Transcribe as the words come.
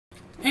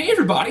Hey,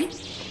 everybody!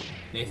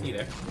 Nathan, you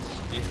there?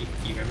 Nathan,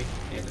 can you hear me?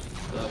 Nathan,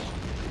 hello?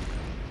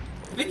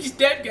 I think he's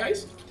dead,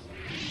 guys.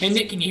 Hey,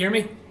 Nick, can you hear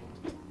me?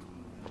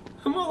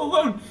 I'm all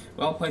alone.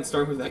 Well, playing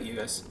Storm without you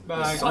guys.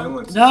 Bye. The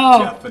silence is No!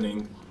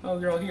 deafening. Oh,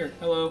 you're all here.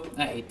 Hello.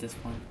 I hate this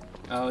one.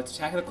 Oh, it's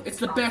Attack of the... It's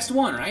the best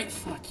one, right?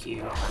 Fuck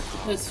you.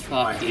 Just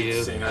I fuck hate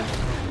you. singing.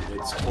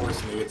 It's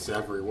poisoning. It's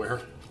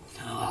everywhere.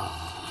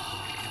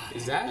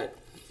 Is that...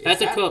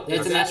 That's a quote.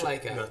 That's an actual.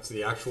 like a... That's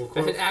the actual That's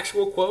quote. an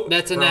actual quote?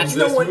 That's an From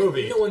actual. this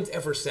movie. No one's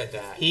ever said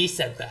that. He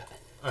said that.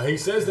 He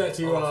says that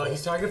to,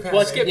 he's talking to Padme.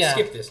 Well, skip Yeah.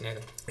 this,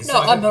 Nathan. He's No,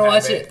 talking I'm to gonna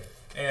watch Padme, it.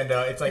 And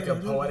it's like a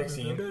poetic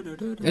scene.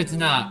 It's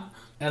not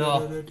at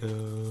all.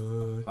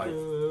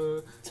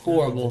 It's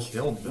horrible.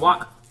 Killed them.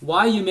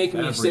 Why are you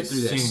making me Every sit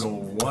through this? single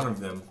one of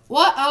them.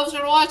 What? I was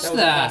gonna watch That was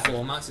that.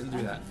 awful. I'm not sitting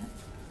through that.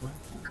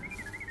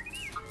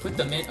 Put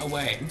the mint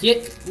away.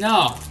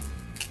 No.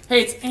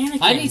 Hey, it's Anakin.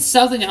 I need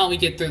something to help me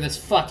get through this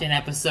fucking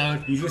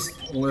episode. You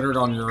just littered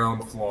on your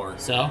own floor.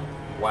 So,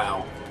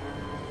 Wow.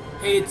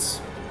 Hey, it's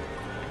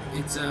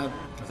Is that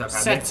Padme?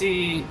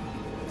 sexy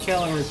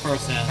killer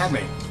person. Padme.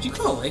 Did you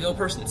call a Lego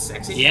person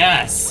sexy?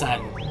 Yes. It's I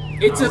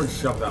a. would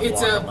shove that It's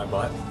block a. up my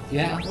butt.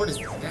 Yeah. What is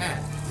that?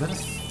 Is that a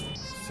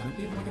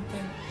centipede looking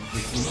thing?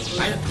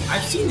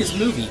 I've seen this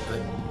movie, but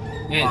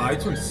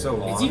It's been so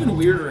long. it's even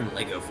weirder in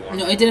Lego form.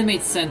 No, it didn't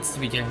make sense to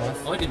begin with.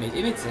 Oh, it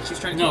made sense. She was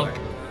trying to No. kill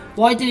her.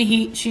 Why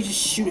didn't she just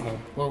shoot her?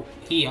 Well,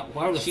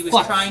 whatever the She was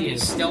fuck trying she to be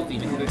is. stealthy.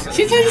 To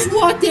She could have just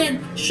walked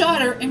in,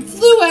 shot her, and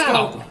flew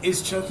out.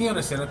 Is choking on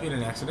a centipede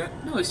an accident?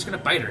 No, he's just gonna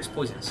bite her. It's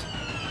poisonous.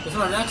 It's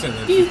not an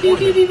accident. Beep, It's beep,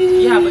 beep, beep, poison.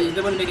 beep, Yeah, beep. but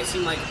they wouldn't make it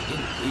seem like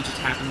it just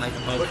happened like a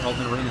boat crawled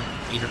in a room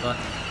and ate her butt.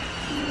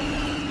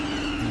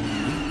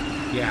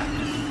 Yeah.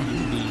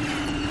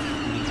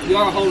 You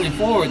are holding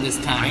forward this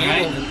I time, am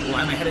right? holding.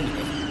 Why am I heading to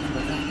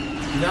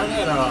Now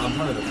that I'm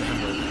part of the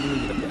family, I'm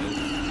gonna get a bang.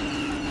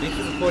 Thank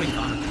you for quoting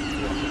Connor.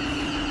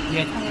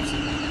 Yeah, Connor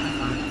said that.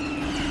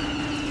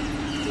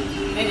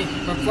 Hey,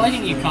 we're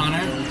plugging you,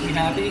 Connor. You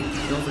happy?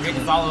 Don't forget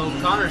to follow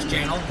Connor's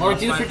channel. Or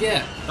do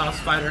forget. Boss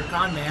Fighter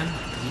Con Man.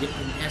 You get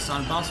an S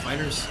on Boss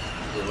Fighters.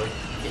 Really?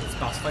 It's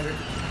Boss Fighter.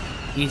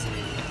 He's an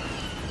idiot.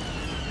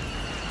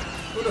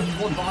 Oh no, he's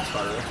one boss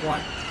fighter, that's why.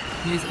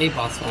 He's a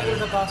boss He's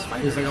fighter. a Boss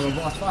Fighter. He's like, I'm a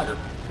boss fighter,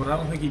 but I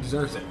don't think he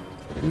deserves it.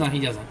 No, he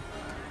doesn't.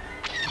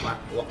 Wow.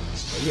 Well,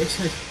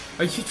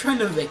 are you trying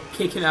to like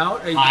kick him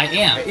out? I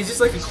am. Is this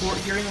like a court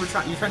hearing? You're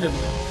trying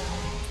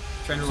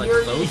to like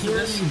Here vote for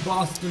this? you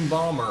Boston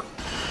bomber.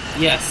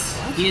 Yes.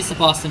 He is the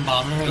Boston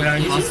Bomber. Yeah,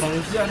 of the he's boss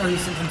fighters. yeah, no,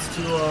 he's sentenced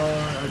to,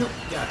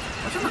 yeah.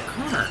 What's about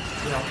Connor?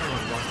 Yeah, I'm talking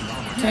about Boston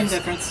bomber. Time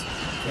difference.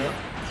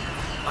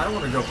 Yeah. I don't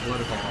want to go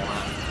political and all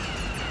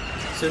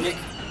that. So Nick,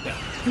 Yeah.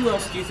 who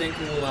else do you think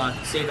will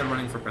say they're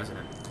running for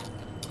president?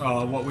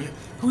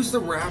 Who's the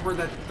rapper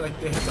that, like,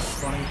 they had the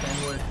funny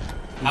thing with?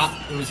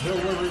 It was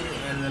Hillary,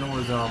 and then it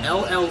was,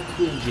 LL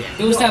Cool J.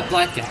 It was that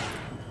black guy.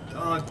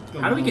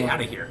 How do we get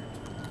out of here?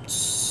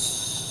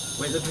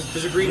 Wait,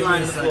 there's a green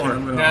line on the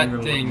floor.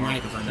 That thing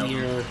right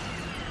here.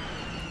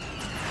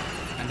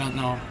 I don't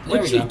know. There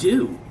What'd we you go.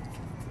 do?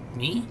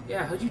 Me?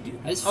 Yeah, how'd you do?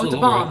 I just Oh, it's a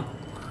flew over bomb.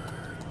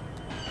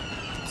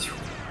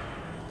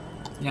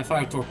 Yeah,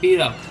 fire a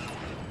torpedo.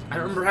 I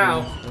don't remember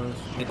how.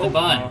 Hit the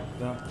bun.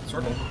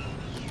 Circle.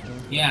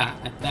 Yeah,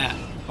 at that.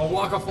 Oh,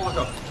 Waka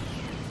Flocka.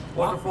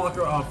 Waka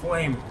Flocka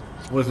Flame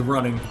was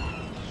running.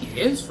 It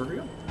is for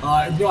real. No,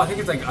 I think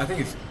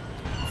it's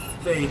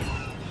fake.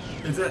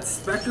 It's at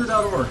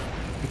spectre.org.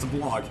 It's a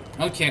blog.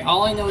 Okay,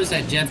 all I know is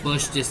that Jeb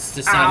Bush just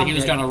decided he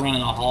was okay. going to run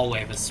in the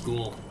hallway of a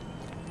school.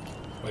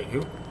 Wait,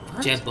 who?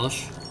 Jeb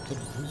Bush.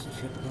 Who's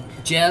Jeb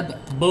Bush?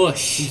 Jeb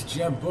Bush. He's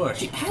Jeb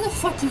Bush. How the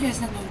fuck do you guys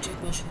not know who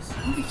Jeb Bush is?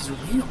 I don't think he's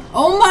real.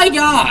 Oh my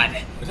god!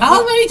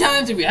 How many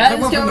times have we had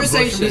this Is that one from the Bush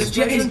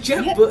conversation? Is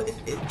Jeb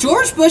Yeah.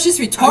 George Bush's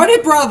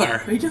retarded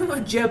brother! Are you talking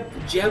about Jeb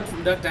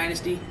from Duck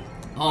Dynasty?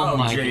 Oh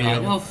my JM.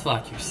 god, go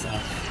fuck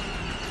yourself.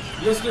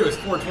 Yesterday was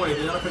 420,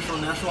 the unofficial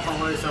national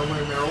holiday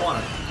celebrating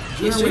marijuana.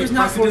 Yesterday was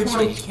not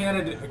Presidential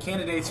 420.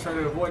 candidates try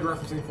to avoid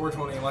referencing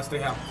 420 unless they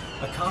have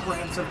a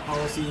comprehensive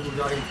policy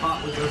regarding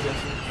pot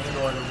legalization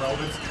and/or the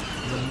relevance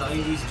of the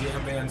 90s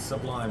jam band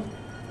Sublime.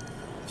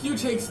 Few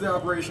takes the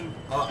opportunity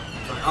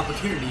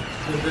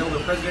to unveil their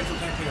presidential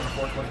campaign on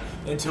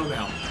 420 until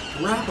now.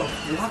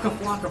 Waka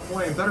Flocka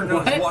Flame, better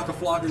known as What? Waka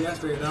Flocka,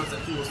 yesterday announced that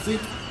he will seek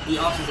the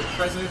office of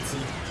presidency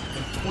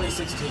in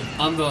 2016.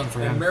 I'm going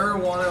for And him.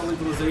 marijuana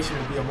legalization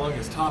will be among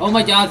his top. Oh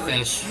my god,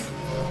 fish.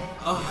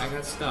 I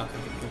got stuck.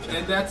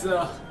 And that's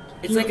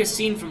It's like a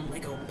scene from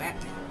Lego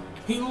Batman.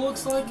 he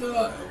looks like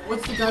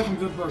what's the guy from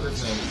Good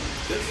Burgers name?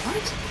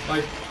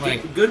 What?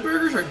 Like, Good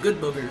burgers or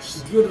good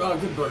boogers? Good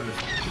Burgers.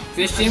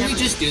 Fish, didn't we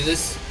just do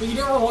this? But you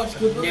never watched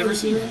Good Burgers? Never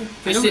seen it.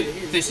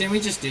 Fish, didn't we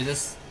just do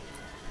this?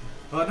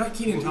 Not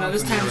Keenan Thompson. No,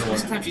 this the other one.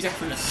 time she's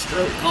having a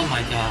stroke. Oh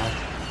my god.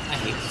 I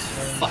hate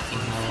this fucking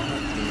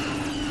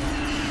level.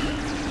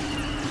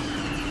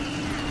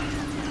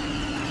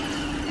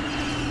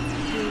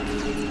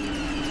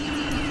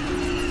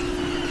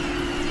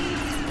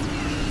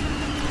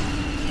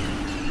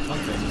 I'm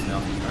famous now.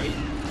 Right?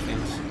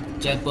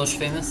 Famous. Jeb Bush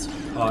famous?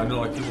 No,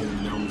 like people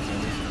know me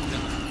famous.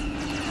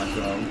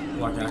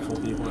 Like actual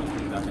people that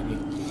tweet back at me.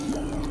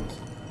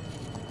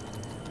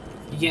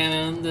 You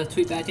getting the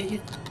tweet back at you?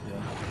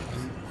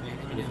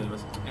 Pretty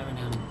famous.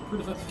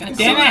 Pretty famous. God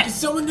damn it!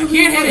 Someone knew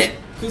Can't hit it!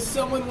 Because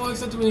someone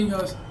walks up to me and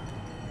goes,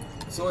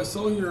 "So I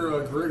saw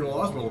your Greg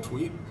Loswell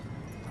tweet."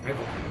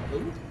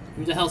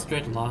 Who the hell's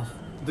Greg Law?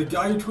 The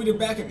guy who tweeted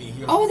back at me. He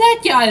goes, Oh,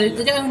 that guy!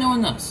 The guy who no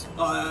one knows.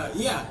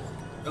 Yeah.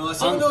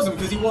 Someone knows him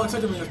because he walks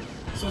up to me and goes,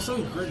 "So I saw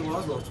your Greg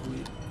Loswell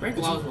tweet." Greg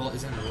Loswell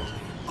is in the role.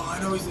 Oh,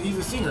 I know, he's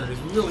a singer. He's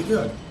really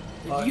good.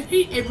 You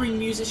hate every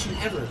musician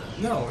ever,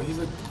 though. No, he's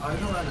like, I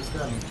don't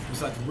understand him.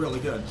 He's like really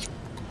good.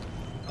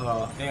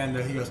 And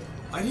he goes,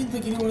 I didn't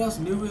think anyone else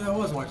knew who that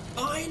was. I'm like,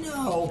 I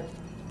know.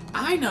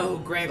 I know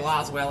who Greg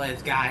Loswell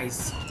is,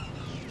 guys.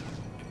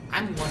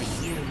 I'm one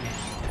of you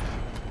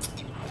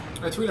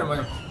now. I tweeted him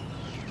like,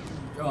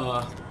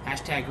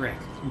 Hashtag Greg.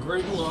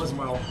 Greg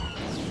Loswell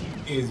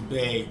is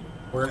bae,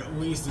 or at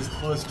least is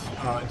close,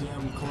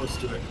 damn close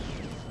to it.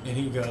 And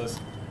he goes,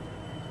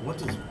 what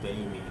does bae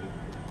mean?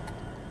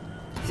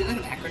 Is it like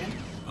an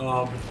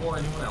acronym? Before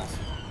anyone else.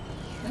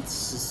 That's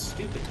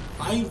stupid.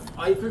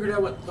 I figured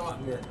out what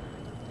thought meant.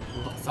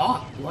 What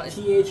thought? What?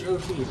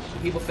 T-H-O-T.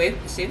 People say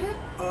that?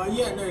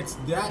 Yeah, no, it's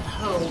that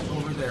hoe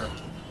over there.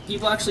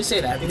 People actually say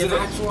that. It's an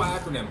actual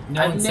acronym.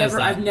 No one says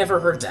that. I've never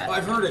heard that.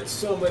 I've heard it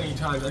so many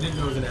times. I didn't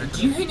know it was an acronym.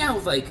 Do you hang out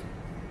with like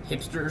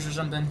hipsters or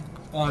something?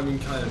 Oh, I mean,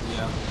 kind of,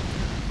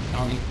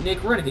 yeah.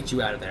 Nick, we're gonna get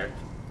you out of there.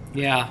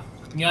 Yeah.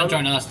 You don't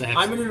join us, Dave.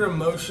 I'm in an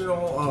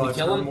emotional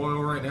kill him?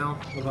 turmoil right now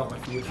about my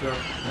future.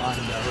 Lots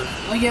of endeavors.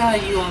 Oh yeah,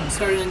 you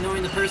started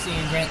annoying the person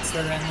and Grant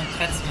started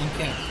texting and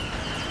kick.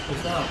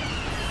 What's up?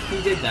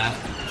 Who did that?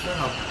 Shut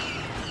up.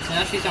 So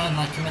now she's on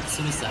like commit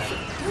suicide.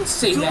 Don't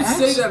say Don't that.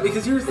 say that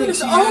because here's the That thing.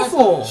 is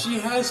awful. She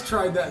has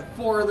tried that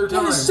 4 other That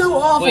times. is so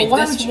awful. Wait,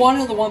 Why this would you? one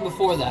or the one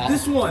before that?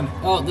 This one.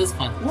 Oh, this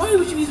one. Why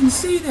would you even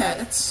say that?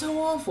 That's so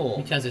awful.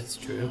 Because it's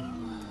true.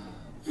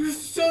 You're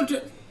so.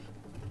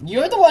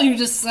 You're the one who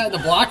just said the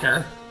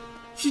blocker.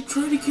 She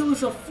tried to kill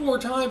herself 4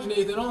 times,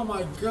 Nathan. Oh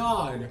my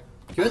god.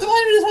 You're the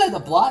one who just had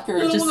the blocker.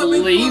 You're the Just one that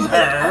made leave fun of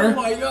it. her. Oh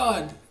my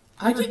god.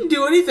 I didn't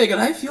do anything, and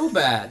I feel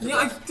bad.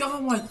 Yeah. Oh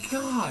my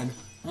god.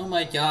 Oh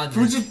my god.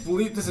 Can we just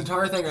bleep this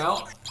entire thing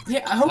out?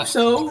 Yeah, I hope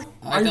so.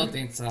 I don't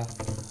think so.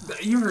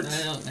 You're.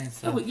 I don't think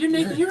so. Oh,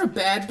 you're a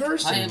bad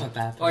person. I am a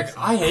bad person. Like,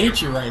 I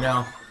hate you right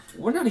now.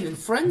 We're not even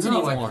friends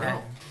No, anymore. like,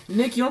 no.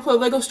 Nick, you want to play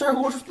Lego Star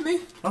Wars with me?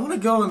 I want to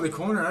go in the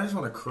corner. I just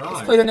want to cry.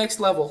 Let's play the next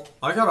level.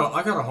 I got a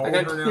hole I in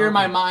gotta her now. clear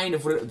my mind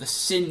of the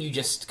sin you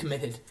just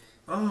committed.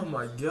 Oh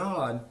my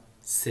god.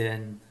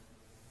 Sin.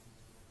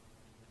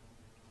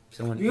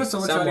 Someone, You know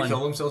someone tried to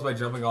kill themselves by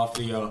jumping off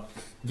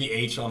the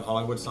H on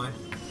Hollywood sign?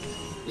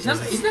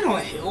 Isn't that on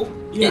a hill?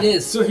 Yeah. It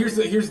is. So here's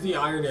the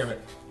irony of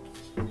it.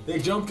 They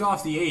jumped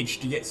off the H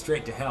to get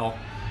straight to hell.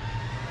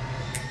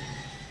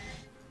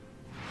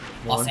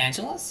 Los 1,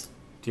 Angeles?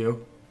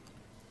 2.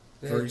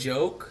 The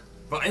joke?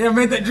 But I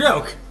made that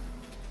joke.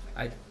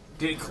 I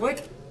Did it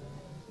click?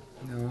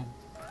 no.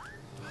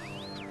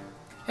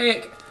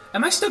 Hey,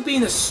 am I stuck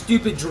being a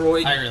stupid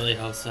droid? I really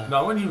hope so. No,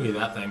 I want you to be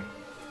that thing.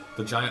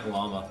 The giant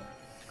llama.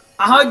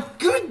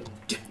 Good.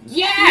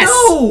 Yes!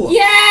 No!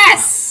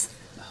 Yes!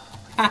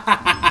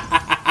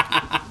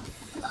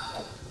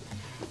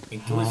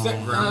 Can we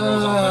set ground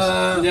rules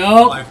on this?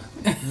 Nope. Like,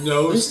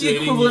 no This is the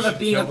stating equivalent you of should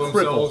being kill a cripple.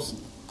 themselves.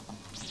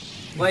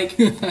 Like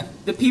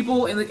the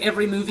people in like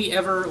every movie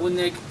ever, when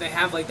they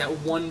have like that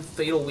one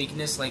fatal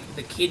weakness, like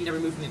the kid in every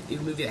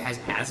movie that has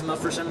asthma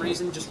for some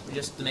reason, just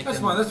to make That's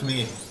them fine. That's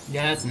me.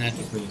 Yeah, that's next.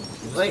 That's me.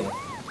 like.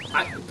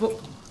 But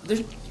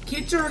there's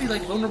kids are already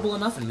like vulnerable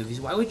enough in movies.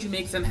 Why would you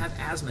make them have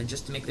asthma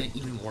just to make them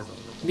even more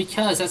vulnerable?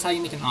 Because that's how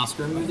you make an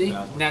Oscar movie. You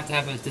have to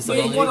have a Wait,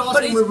 disability. what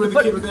Oscar it's- movie with a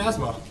but- kid with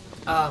asthma?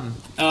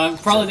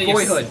 Probably the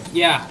Boyhood.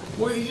 Yeah.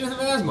 Boy, he didn't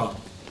have asthma.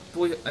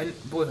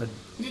 Boyhood.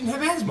 He didn't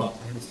have asthma.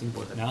 I haven't seen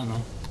Boyhood. I don't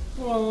know.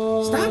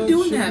 Whoa, Stop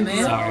doing that,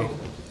 man. Sorry.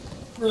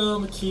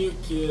 From a cute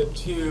kid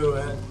to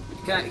an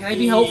Can I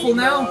be helpful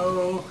now?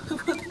 emo. I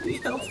want to be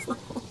helpful.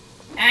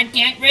 I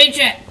can't reach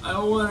it!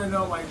 I want to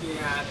know my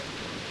dad.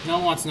 No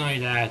one wants to know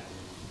your dad.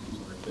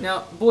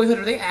 Now, Boyhood,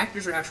 are they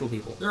actors or actual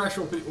people? They're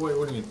actual people. Wait,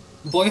 what do you mean?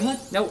 Boyhood?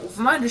 Now,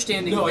 from my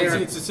understanding, No, they're...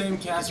 it's the same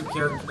cast of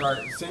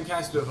same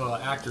cast of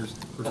actors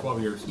for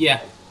 12 years.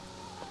 Yeah.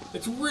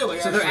 It's really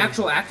So they're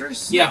actual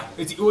actors? Yeah.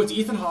 It's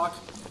Ethan Hawke,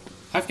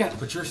 I've got.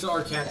 Patricia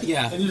Arquette.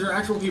 Yeah. And these are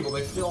actual people.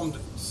 They filmed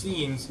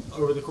scenes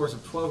over the course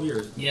of 12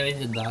 years. Yeah, they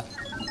did that.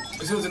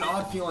 So it's an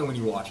odd feeling when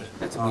you watch it.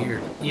 That's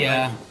weird.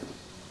 Yeah.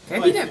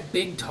 Can I be that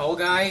big, tall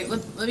guy?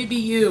 Let me be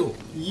you.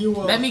 You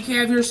Let me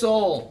have your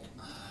soul.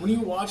 when you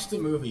watch the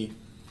movie,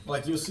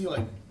 like you'll see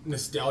like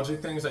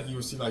nostalgic things, like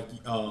you'll see like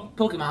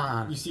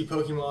Pokemon. you see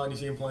Pokemon, you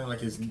see him playing like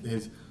his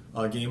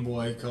Game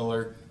Boy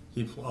Color.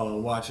 He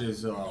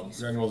watches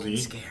Dragon Ball Z.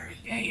 Scary.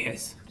 Yeah, he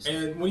is.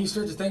 And when you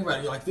start to think about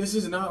it, you're like, this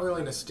is not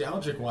really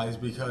nostalgic wise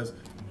because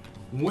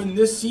when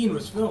this scene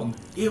was filmed,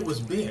 it was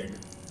big.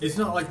 It's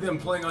not like them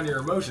playing on your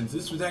emotions.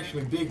 This was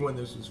actually big when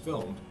this was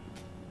filmed.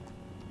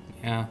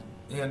 Yeah.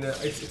 And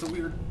it's a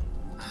weird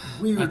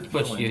I pushed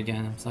feeling. you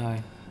again, I'm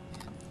sorry.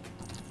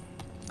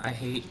 I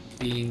hate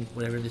being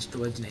whatever this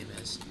droid's name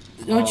is.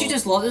 Don't you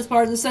just love this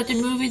part of the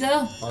second movie,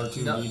 though?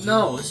 R2D2.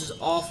 No, this is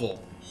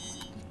awful.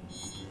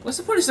 What's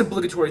the point of this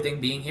obligatory thing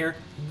being here?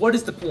 What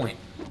is the point?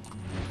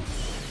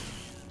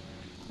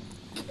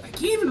 I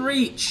can't even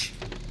reach.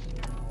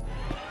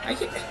 I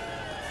can't.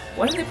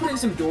 Why didn't they put in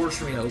some doors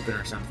for me to open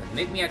or something?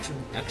 Make me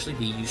actually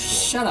be useful.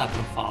 Shut up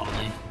and follow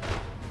me.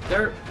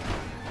 They're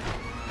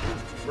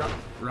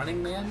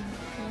Running Man.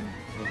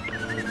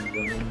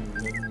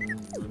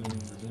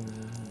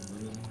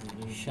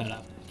 Shut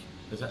up.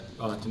 Is that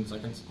 10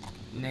 seconds?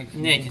 Nick,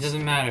 It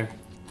doesn't matter.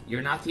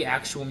 you're not the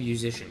actual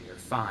musician. You're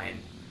fine.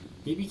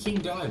 BB King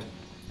died.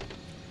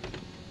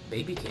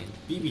 Baby King.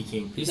 BB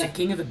King. He's the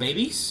king of the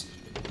babies?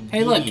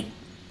 Hey, look. BB.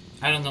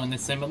 I don't know in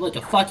this thing, but look,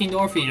 a fucking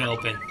door for you to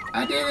open.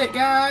 I did it,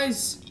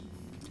 guys!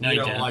 No, You you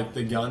don't didn't. like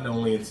the gun,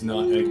 only it's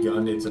not a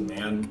gun, it's a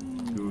man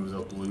who's a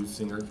blues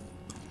singer.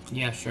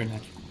 Yeah, sure,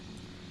 Nick.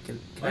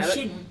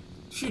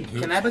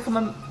 Can I become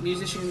a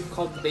musician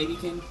called the Baby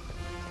King?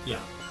 Yeah.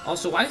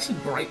 Also, why is he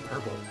bright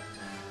purple?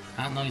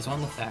 I don't know, he's one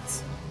of the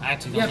facts. I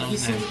actually don't know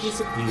his name. It's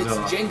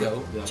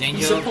Django. Yeah. Django?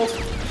 He's supposed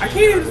I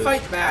can't even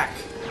fight back.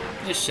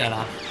 Just shut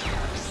up.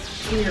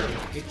 Come here,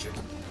 get you.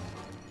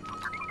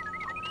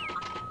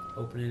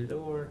 Opening the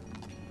door.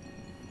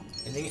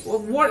 And then, well,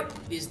 what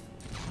is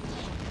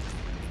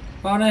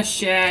Bonus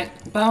shit.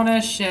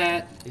 Bonus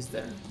shit.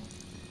 there?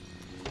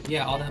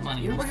 Yeah, all that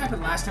money. You know what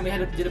happened last time we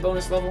did a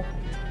bonus level?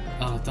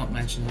 Oh, don't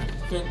mention it.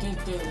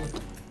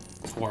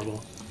 It's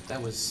horrible.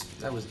 That was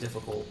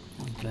difficult.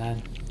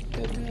 Bad.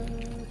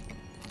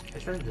 I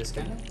turned this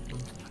guy.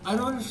 I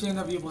don't understand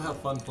how people have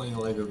fun playing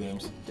Lego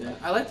games.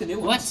 I like the new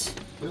ones.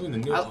 What? What do you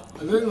mean the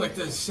new They're like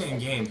the same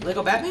game.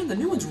 Lego Batman, the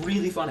new one's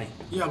really funny.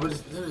 Yeah, but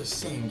they're the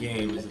same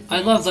game. I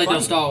love Lego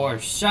funny. Star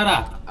Wars. Shut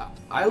up.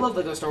 I love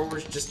Lego Star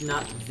Wars, just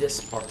not this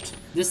part.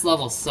 This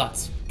level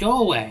sucks. Go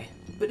away.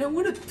 But I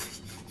would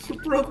you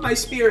broke my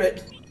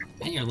spirit.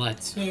 And your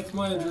legs. Take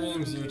my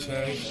dreams, you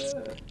take.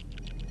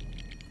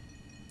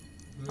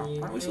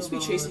 Aren't we supposed to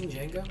be chasing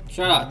Django?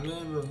 Shut up.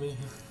 Remember me.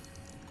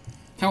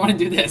 I want to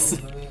do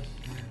this.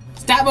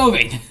 Stop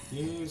moving.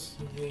 Used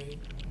to be.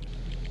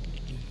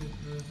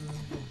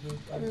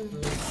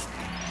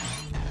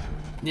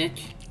 Nick.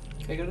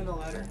 Can I go to the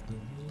ladder?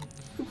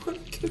 I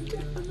want to go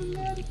down the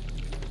ladder.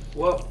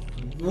 Whoa.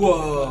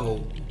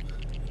 Whoa.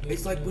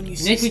 It's like when you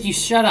see... Nick, would you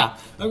shut up?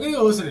 I'm gonna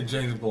go listen to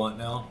James Blunt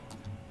now.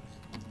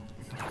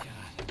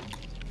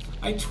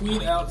 I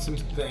tweet out some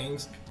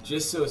things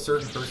just so a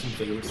certain person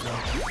favorites them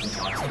and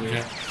talks to me,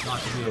 not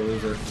to be a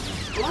loser.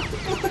 Block the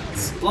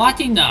bullets.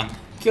 Blocking them.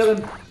 Kill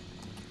him.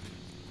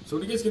 So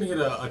when are you guys gonna get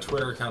a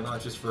Twitter account,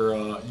 not just for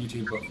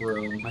YouTube, but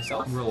for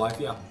Myself? real life?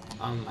 Yeah.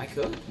 I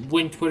could.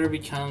 When Twitter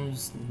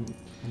becomes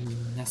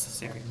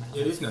necessary.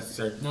 It is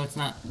necessary. No, it's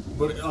not.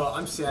 But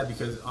I'm sad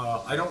because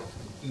I don't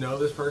know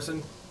this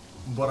person,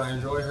 but I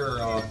enjoy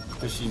her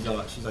because she's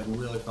like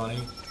really funny,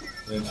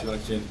 and she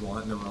likes James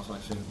Blunt. No one else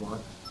likes James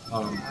Blunt.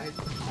 I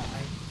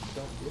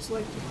don't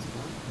dislike James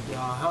Blunt. Yeah,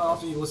 how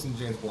often do you listen to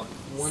James Blunt?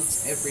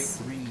 Once every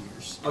 3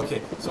 years.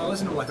 Okay, so I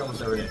listen to him like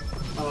almost every day.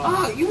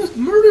 You almost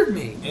murdered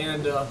me.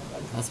 And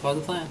That's part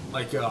of the plan.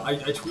 like I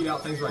tweet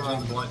out things about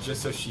James Blunt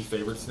just so she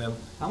favorites them.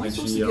 How am I and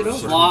supposed she, to get over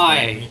she it?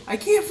 Why? I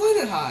can't fly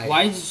that high.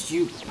 Why did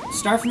you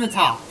start from the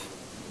top?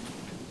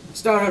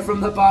 Started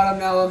from the bottom,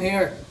 now I'm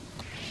here.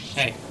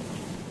 Hey,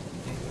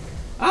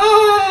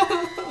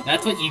 Ah!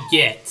 that's what you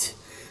get.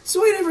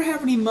 So I never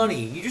have any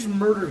money. You just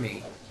murder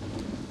me.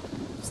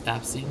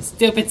 Stop singing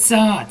stupid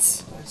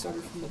songs. I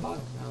started from the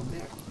bottom, now I'm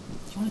there.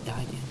 Do you want to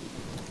die again?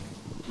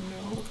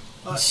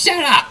 No.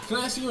 Shut up! Can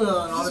I ask you an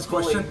honest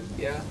question?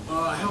 Yeah.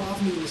 How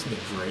often do you listen to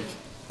Drake?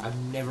 I've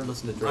never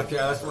listened to Drake. Okay,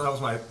 that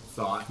was my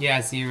thought.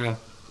 Yeah, 0.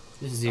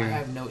 This is 0. I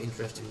have no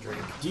interest in Drake.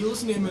 Do you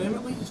listen to Eminem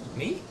at least?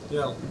 Me?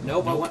 Yeah.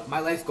 No, but my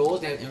life goal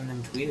is to have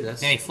Eminem tweeted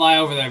us. Hey, fly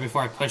over there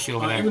before I push you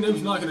over there.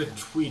 Eminem's not gonna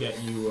tweet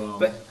at you.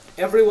 But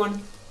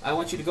everyone, I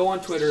want you to go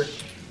on Twitter,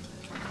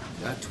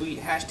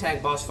 tweet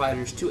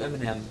 #BossFighters to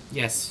Eminem.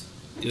 Yes,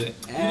 do it.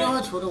 you know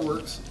how Twitter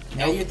works?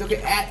 And you have to look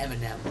at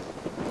Eminem.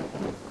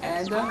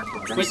 And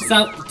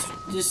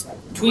Just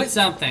tweet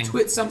something.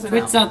 Tweet something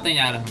Tweet out. something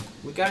at him.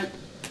 We got it.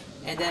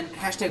 And then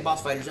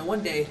 #BossFighters. And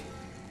one day,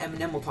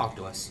 Eminem will talk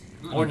to us.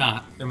 Or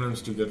not. Eminem's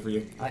too good for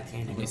you. I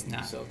can't. No, he's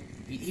not. So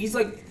he's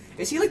like,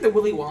 is he like the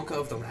Willy Wonka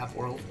of the rap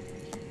world?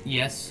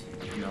 Yes.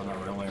 No,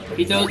 not really.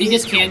 He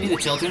just candy the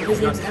children.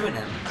 His name's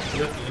Eminem.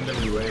 You got the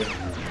NWA.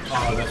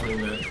 Oh, that's what you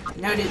meant.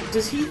 Now,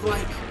 does he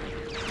like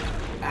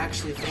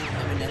actually think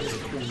Eminem is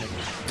a cool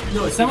name?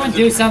 No, it's Someone because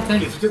do of-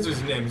 something. It's because of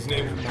his name. His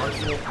name is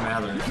Marshall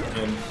Mathers,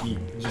 and he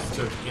just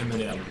took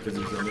Eminem because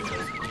of his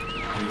initials.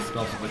 And he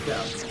spells it like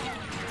that.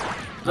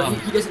 But Oh,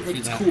 he doesn't think do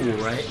it's that.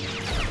 cool, right?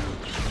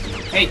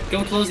 Hey,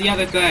 go close the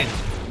other thing.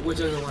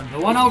 Which other one? The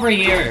one over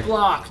here.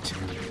 Blocked.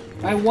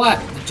 By what?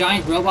 The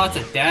giant robots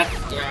of death?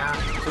 Yeah.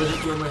 So I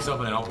just joined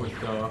myself out with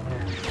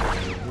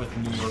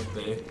New York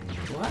Bay.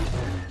 What?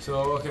 So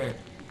okay,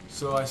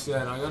 so I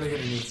said I gotta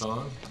get a new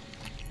phone.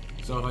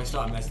 So if I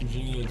stop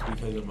messaging you, it's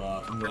because of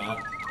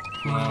that.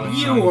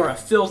 You are a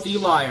filthy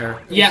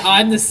liar. Yeah,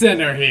 I'm the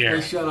sinner here.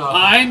 Hey, shut up.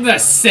 I'm the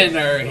sinner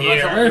I'm not telling you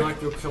here.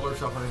 like you'll kill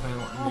herself or anything.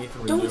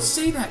 Nathan would Don't do.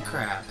 say that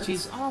crap.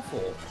 She's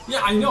awful.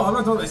 Yeah, I know. I'm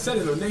not the one that said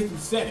it, though. Nathan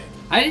said it.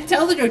 I didn't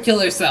tell her to kill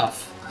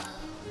herself.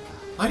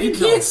 I You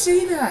didn't know. can't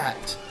say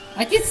that.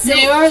 I can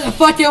say whatever the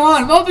fuck I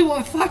want.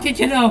 Obi-Wan fucking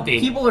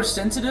Kenobi. People are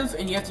sensitive,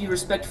 and you have to be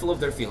respectful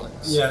of their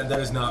feelings. Yeah, that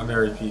is not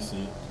very PC, to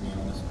be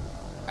honest.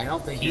 I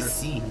don't think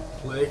PC.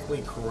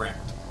 Politically correct.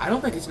 I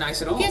don't think it's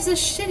nice at all. Who gives a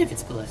shit if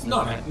it's politically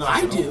No, correct? no.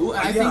 I do.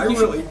 I Yeah, think I you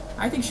really. should.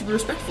 I think you should be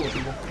respectful of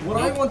people. What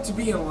I want to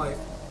be in life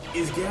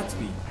is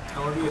Gatsby. I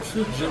want to be a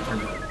true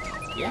gentleman.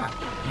 Yeah.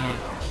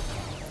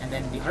 And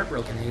then be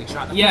heartbroken and get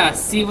shot. In the Yeah, foot.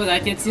 see what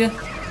that gets you?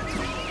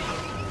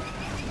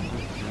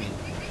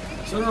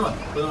 So no,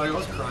 but like, I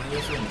was crying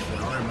yesterday in the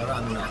shower, and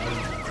I'm not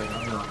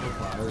with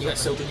flowers. You got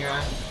soap in your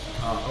eye.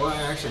 Oh, I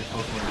actually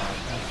poked my eye.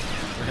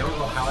 Like, I don't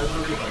know how I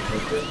poked it, but I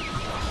poked it.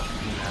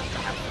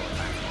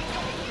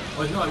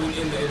 Like, no, I mean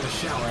in the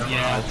shower. I don't know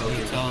how I poked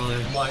it.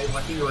 totally.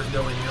 My finger was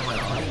nowhere near my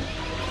eye. And I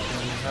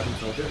just haven't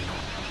poked it.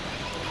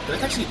 Do I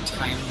actually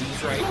time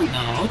these right?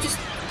 No, just...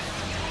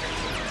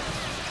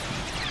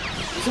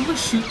 Did someone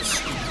shoot the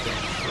stupid thing?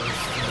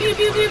 Pew,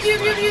 pew, pew, pew,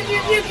 pew, pew,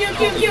 pew, pew, pew,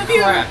 pew, pew,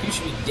 pew. Crap, you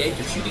should be dead.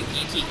 You're shooting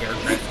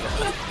anti-aircraft.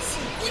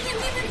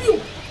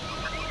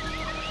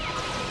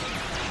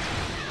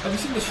 Have you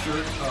seen the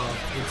shirt?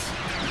 It's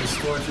the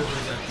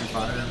stormtroopers at the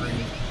firing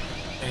range,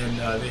 and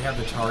they have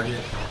the target,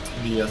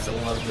 the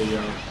silhouette of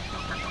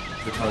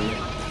the target,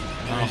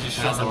 and it's just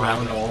that's shot a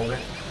around lot. all of it.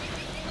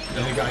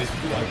 And the guys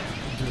like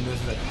doing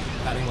this, like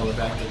patting on the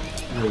back, like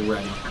we're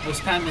ready. Let's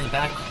pat him in the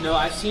back. No,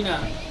 I've seen a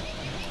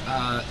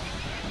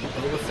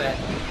Boba Fett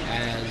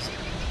as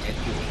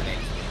Deadpool today.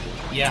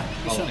 Yeah,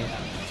 you showed me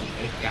that.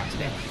 Yeah,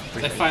 today.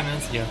 Like 5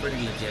 minutes ago. Pretty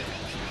legit.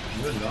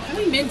 You're not. How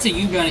many minutes are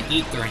you gonna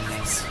eat during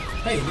this?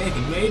 Hey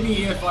Nathan,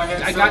 maybe if I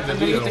had I'm something gonna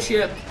to do. get the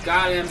ship.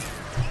 Got him.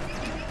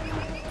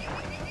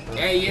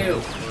 Hey,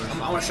 you.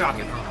 I want to shock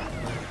him.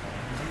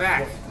 Come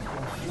back.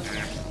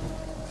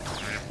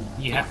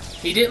 Yeah.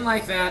 He didn't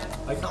like that.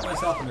 I caught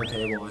myself on the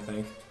table, I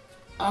think.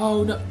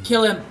 Oh, no.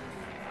 Kill him.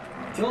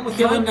 Kill him with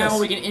Kill him kindness. now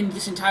or we can end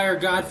this entire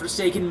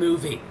godforsaken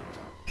movie.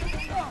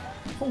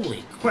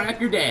 Holy crap,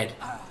 you're dead.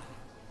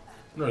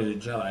 No, you're a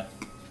Jedi.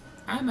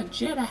 I'm a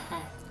Jedi.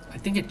 I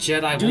think a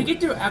Jedi Do we will...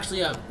 get to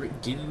actually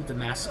do the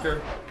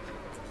massacre?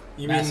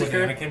 You mean with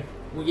Massacre? Anakin?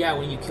 Well, yeah,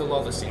 when you kill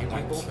all the sand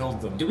I people.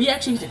 killed them. Do we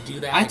actually have to do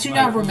that? I do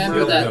not remember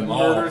Murdered that. them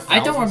all. I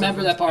don't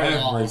remember that part at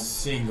all. Every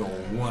single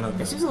one of them.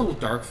 This is a little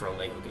dark for a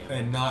Lego game.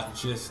 And not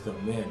just the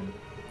men,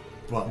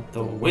 but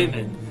The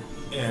women.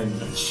 and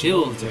the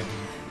Children.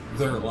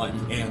 They're like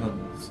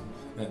animals.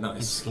 And I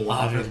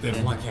slaughtered slaughtered them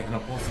them. like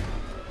animals.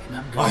 And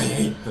I'm I gonna,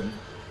 hate them.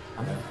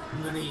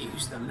 I'm gonna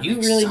use them. To You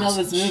make really know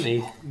this sausage.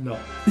 movie. No.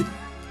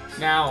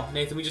 Now,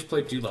 Nathan, we just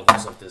played 2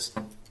 levels of this.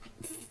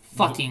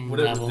 Fucking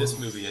Whatever level. this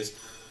movie is.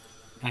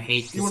 I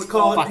hate this You want to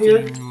call it fucking here?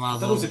 I level.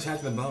 thought it was Attack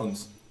of the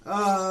Bones.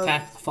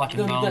 Attack the fucking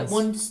That bones.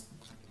 one's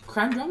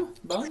crime drama?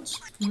 Bones?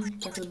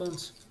 Check the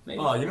bones. Maybe.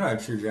 Oh, you're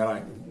not a true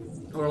Jedi.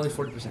 Or only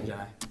 40%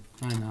 Jedi.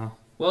 I know.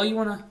 Well, you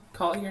wanna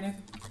call it here,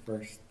 Nathan?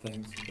 First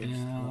things first.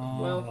 Yeah.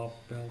 Well,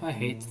 I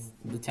hate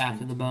the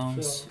Attack of the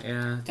Bones.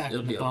 Yeah, Attack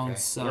it'll of be the okay.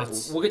 Bones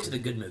sucks. We'll get to the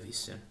good movies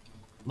soon.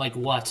 Like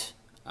what?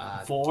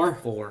 4?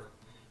 4?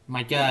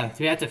 My god,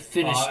 do we have to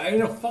finish? I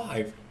know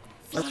 5.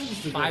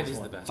 5 is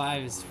the best.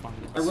 5 is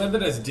fucking. I read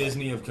that as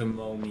Disney of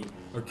Kamomi.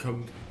 Or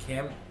Camino.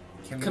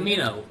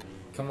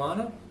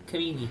 Kamana?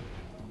 Camini.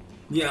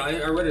 Yeah,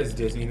 I read it as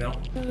Disney though.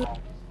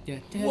 Yeah,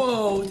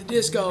 Whoa, the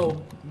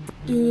disco!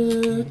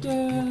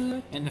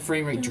 and the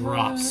frame rate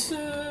drops. Shut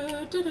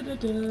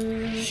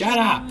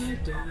up!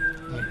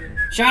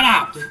 Shut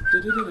up!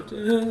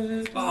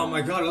 Oh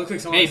my god, it looks like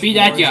someone. Hey, be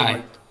that guy.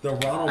 Like the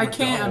Ronald I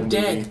can't, I'm McDonald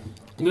dead.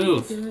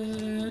 Move.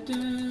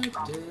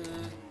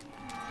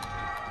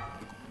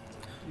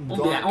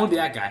 I wanna be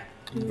that guy.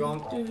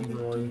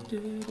 Movie.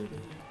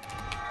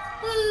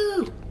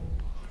 Woo!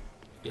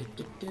 I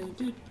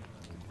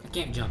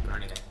can't jump or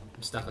anything.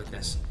 I'm stuck like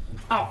this.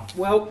 Oh,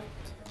 well,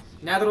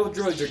 now that all the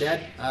droids are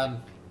dead, I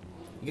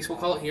guess we'll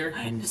call it here.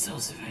 I'm the sole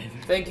survivor.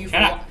 Thank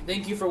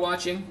you for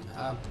watching.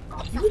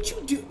 What'd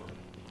you do?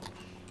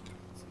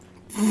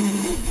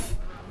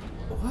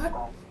 What?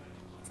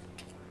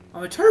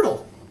 I'm a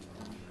turtle.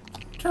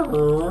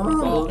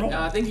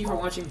 Well, thank you for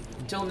watching.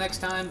 Until next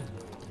time,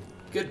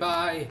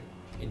 goodbye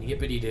and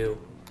yippity doo.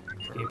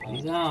 Keep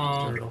it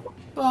down.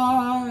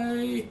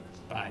 Bye.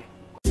 Bye.